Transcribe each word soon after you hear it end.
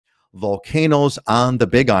volcanoes on the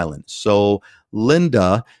Big Island. So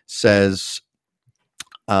Linda says,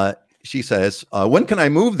 she says, when can I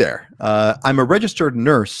move there? I'm a registered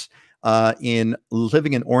nurse in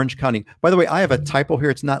living in Orange County. By the way, I have a typo here.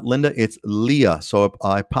 It's not Linda, it's Leah. So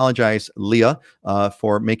I apologize, Leah,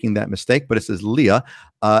 for making that mistake, but it says Leah.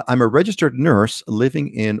 I'm a registered nurse living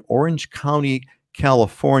in Orange County,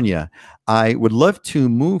 California. I would love to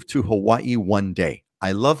move to Hawaii one day.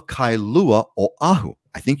 I love Kailua, Oahu.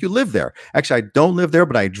 I think you live there. Actually, I don't live there,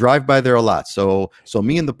 but I drive by there a lot. So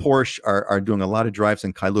me and the Porsche are doing a lot of drives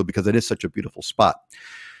in Kailua because it is such a beautiful spot.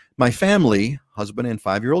 My family, husband and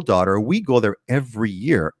 5-year-old daughter, we go there every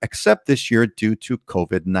year, except this year due to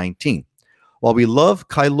COVID-19. While we love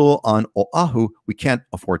Kailua on Oahu, we can't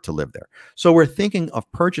afford to live there. So we're thinking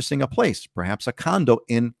of purchasing a place, perhaps a condo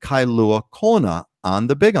in Kailua Kona on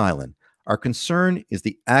the Big Island. Our concern is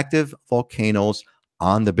the active volcanoes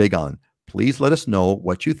on the Big Island. Please let us know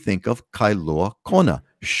what you think of Kailua Kona.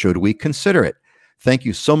 Should we consider it? Thank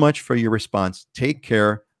you so much for your response. Take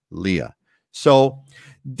care, Leah. So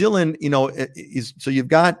Dylan, so you've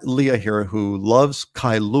got Leah here who loves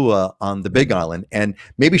Kailua on the Big Island, and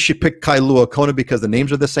maybe she picked Kailua Kona because the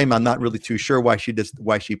names are the same. I'm not really too sure why she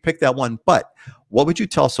picked that one. But what would you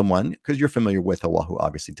tell someone, because you're familiar with Oahu,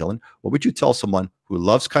 obviously, Dylan, what would you tell someone who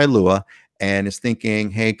loves Kailua and is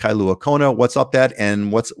thinking, hey, Kailua Kona, what's up that?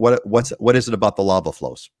 And what is it about the lava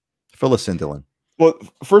flows? Fill us in, Dylan. Well,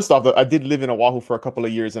 first off, I did live in Oahu for a couple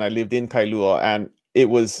of years, and I lived in Kailua, and it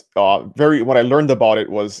was what I learned about it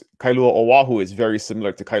was Kailua Oahu is very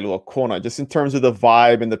similar to Kailua Kona, just in terms of the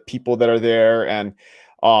vibe and the people that are there, and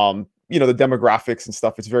the demographics and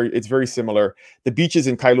stuff. It's very similar. The beaches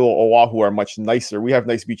in Kailua Oahu are much nicer. We have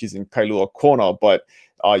nice beaches in Kailua Kona, but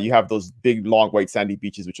you have those big, long, white, sandy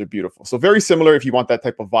beaches, which are beautiful. So very similar. If you want that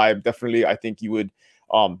type of vibe, definitely, I think you would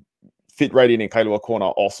fit right in Kailua Kona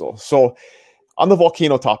also. So on the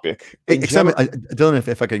volcano topic, Dylan,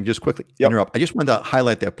 if I can just quickly interrupt, I just wanted to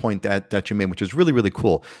highlight that point that you made, which is really, really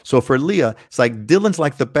cool. So for Leah, it's like Dylan's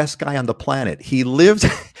like the best guy on the planet. He lived in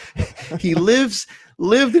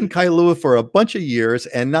Kailua for a bunch of years,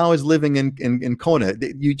 and now is living in Kona.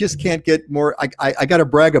 You just can't get more. I got to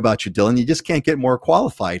brag about you, Dylan. You just can't get more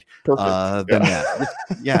qualified than that.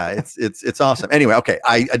 Yeah, it's awesome. Anyway, okay,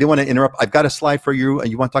 I didn't want to interrupt. I've got a slide for you, and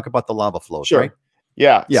you want to talk about the lava flows, sure. Right?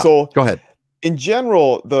 Yeah. So go ahead. In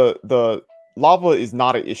general, the lava is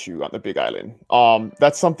not an issue on the Big Island.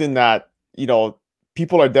 That's something that,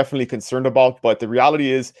 people are definitely concerned about. But the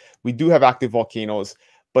reality is we do have active volcanoes,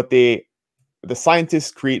 but the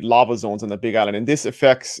scientists create lava zones on the Big Island, and this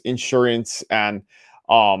affects insurance, and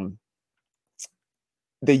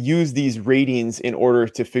they use these ratings in order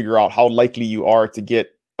to figure out how likely you are to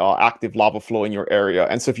get active lava flow in your area.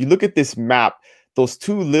 And so if you look at this map, those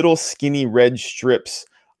two little skinny red strips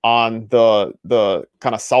on the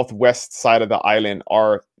kind of southwest side of the island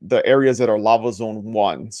are the areas that are lava zone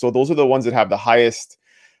 1. So those are the ones that have the highest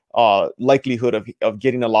likelihood of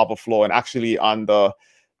getting a lava flow. And actually on that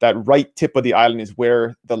right tip of the island is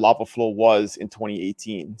where the lava flow was in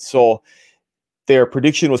 2018. So their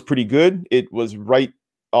prediction was pretty good. It was right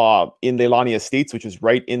in Leilani Estates, which is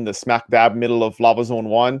right in the smack dab middle of lava zone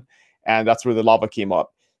 1. And that's where the lava came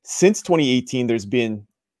up. Since 2018, there's been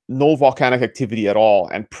no volcanic activity at all.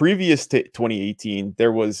 And previous to 2018,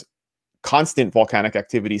 there was constant volcanic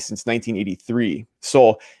activity since 1983.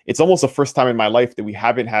 So it's almost the first time in my life that we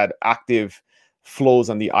haven't had active flows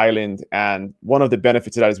on the island. And one of the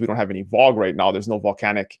benefits of that is we don't have any VOG right now. There's no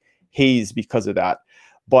volcanic haze because of that.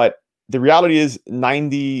 But the reality is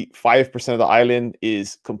 95% of the island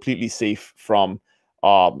is completely safe from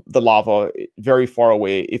the lava, very far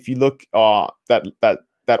away. If you look,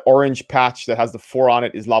 that orange patch that has the 4 on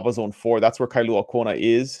it is lava zone 4. That's where Kailua Kona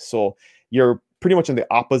is. So you're pretty much on the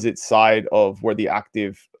opposite side of where the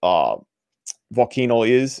active volcano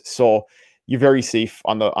is. So you're very safe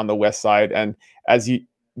on the west side. And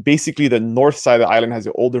basically the north side of the island has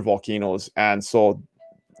the older volcanoes. And so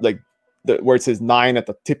like where it says 9 at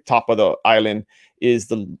the top of the island is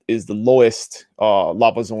the lowest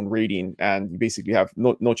lava zone rating. And you basically have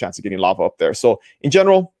no chance of getting lava up there. So in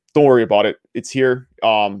general, don't worry about it. It's here,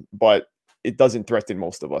 but it doesn't threaten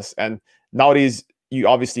most of us. And nowadays, you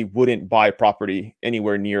obviously wouldn't buy property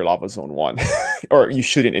anywhere near lava zone 1, or you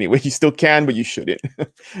shouldn't anyway. You still can, but you shouldn't.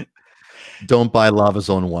 Don't buy lava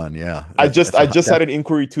zone 1. Yeah. I just had an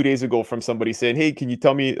inquiry 2 days ago from somebody saying, hey, can you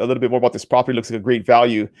tell me a little bit more about this property? It looks like a great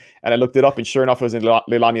value. And I looked it up, and sure enough, it was in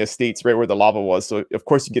Leilani Estates, right where the lava was. So of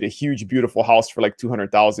course you get a huge, beautiful house for like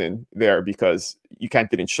 $200,000 there because you can't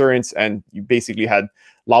get insurance, and you basically had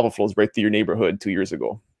lava flows right through your neighborhood 2 years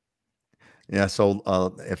ago. Yeah. So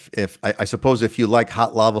if I suppose if you like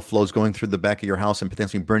hot lava flows going through the back of your house and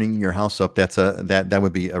potentially burning your house up, that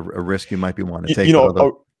would be a risk you might be wanting to take. You But know,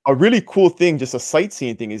 although a really cool thing, just a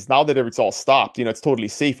sightseeing thing, is now that it's all stopped, you know, it's totally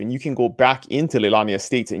safe, and you can go back into Leilani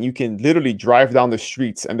Estates, and you can literally drive down the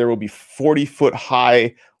streets, and there will be 40-foot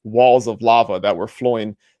high walls of lava that were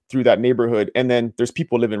flowing through that neighborhood, and then there's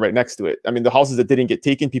people living right next to it. I mean, the houses that didn't get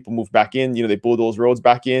taken, people moved back in. You know, they bulldoze roads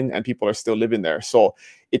back in, and people are still living there. So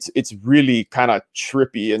it's really kind of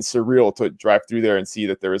trippy and surreal to drive through there and see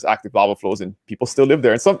that there is active lava flows and people still live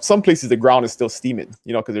there. And some places the ground is still steaming,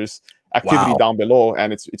 you know, because there's activity down below,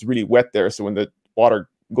 and it's really wet there. So when the water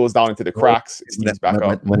goes down into the cracks, it steams back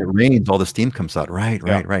up. When it rains, all the steam comes out. Right.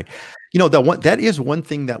 You know, that is one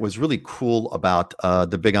thing that was really cool about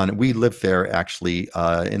the Big Island. We lived there actually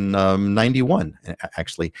in '91.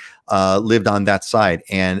 Actually, lived on that side,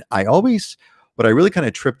 and what I really kind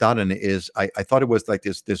of tripped out on is I thought it was like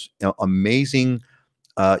this amazing.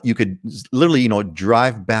 You could literally,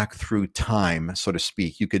 drive back through time, so to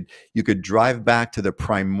speak. You could drive back to the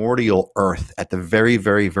primordial Earth at the very,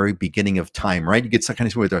 very, very beginning of time, right? You get some kind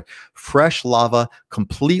of with the fresh lava,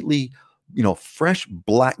 completely, fresh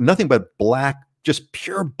black, nothing but black, just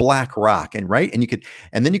pure black rock, and then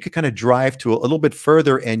you could kind of drive to a little bit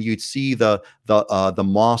further, and you'd see the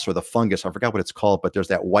moss or the fungus. I forgot what it's called, but there's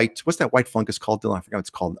that what's that white fungus called, Dylan? I forgot what it's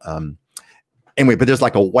called. Anyway, but there's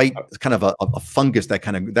like a white kind of a fungus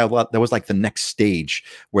that was like the next stage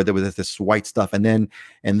where there was this white stuff, and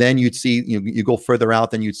then you'd see, you go further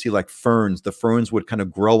out, then you'd see like ferns. The ferns would kind of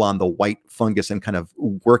grow on the white fungus and kind of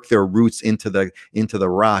work their roots into the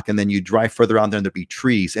rock, and then you drive further out, and there'd be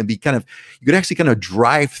trees, and you could actually kind of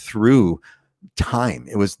drive through time.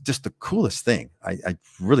 It was just the coolest thing. I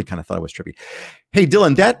really kind of thought it was trippy. Hey,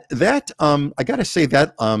 Dylan, I gotta say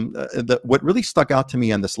that what really stuck out to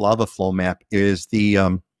me on this lava flow map is the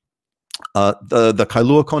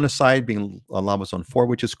Kailua Kona side being lava zone 4,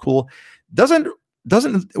 which is cool.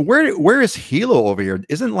 Where is Hilo over here?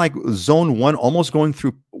 Isn't like zone 1 almost going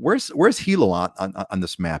through? Where's Hilo on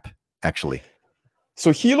this map actually?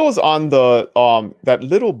 So Hilo's on the that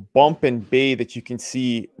little bump and bay that you can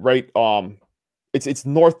see right it's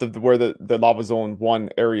north of where the lava zone 1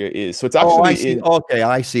 area is. So it's actually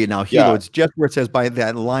I see it now. Hilo, it's just where it says by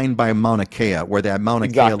that line by Mauna Kea, where that Mauna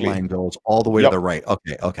Kea line goes all the way to the right.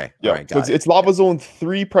 Okay. Yeah. All right, so it's lava zone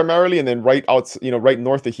 3 primarily, and then right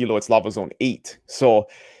north of Hilo, it's lava zone 8. So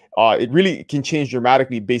it really can change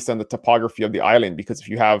dramatically based on the topography of the island, because if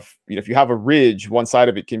you have a ridge, one side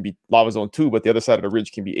of it can be lava zone 2, but the other side of the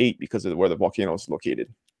ridge can be 8 because of where the volcano is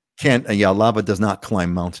located. Lava does not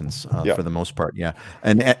climb mountains for the most part. Yeah.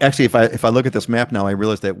 And actually, if I look at this map now, I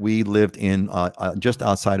realize that we lived in just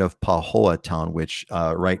outside of Pahoa town, which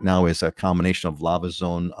right now is a combination of lava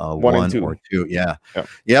zone 1 or 2. Yeah.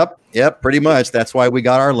 Yep. Pretty much. That's why we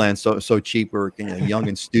got our land so cheap. We're young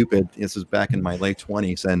and stupid. This is back in my late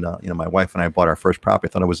 20s, and my wife and I bought our first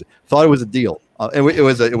property. Thought it was a deal. It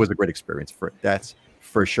was a great experience that's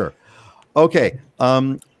for sure. Okay.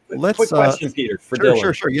 Quick question, Peter, for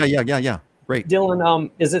Dylan. Sure. Yeah. Great.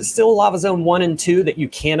 Dylan, is it still lava zone 1 and 2 that you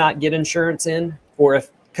cannot get insurance in? Or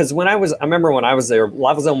because I remember when I was there,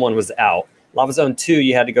 lava zone 1 was out. Lava zone 2,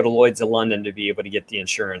 you had to go to Lloyd's of London to be able to get the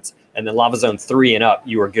insurance. And then lava zone 3 and up,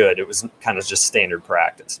 you were good. It was kind of just standard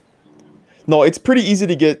practice. No, it's pretty easy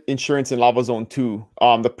to get insurance in lava zone 2.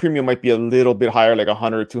 The premium might be a little bit higher, like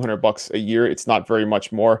 $100, $200 a year. It's not very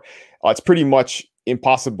much more. It's pretty much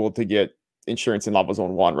impossible to get insurance in lava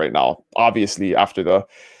zone 1 right now, obviously after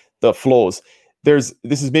the flows. This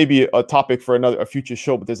is maybe a topic for a future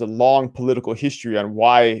show, but there's a long political history on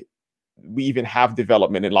why we even have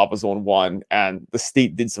development in lava zone 1, and the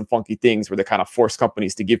state did some funky things where they kind of forced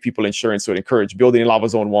companies to give people insurance. So it encouraged building in lava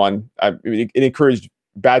zone 1. It encouraged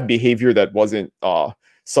bad behavior that wasn't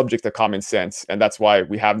subject to common sense, and that's why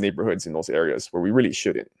we have neighborhoods in those areas where we really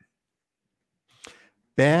shouldn't.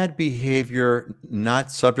 Bad behavior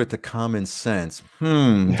not subject to common sense.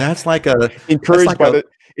 That's like encouraged by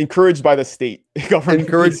the state government.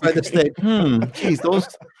 Encouraged by the state. Geez,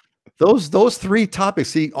 those 3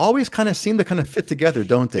 topics always kind of seem to kind of fit together,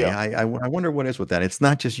 don't they? Yeah. I wonder what is with that. It's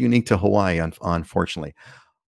not just unique to Hawaii, unfortunately.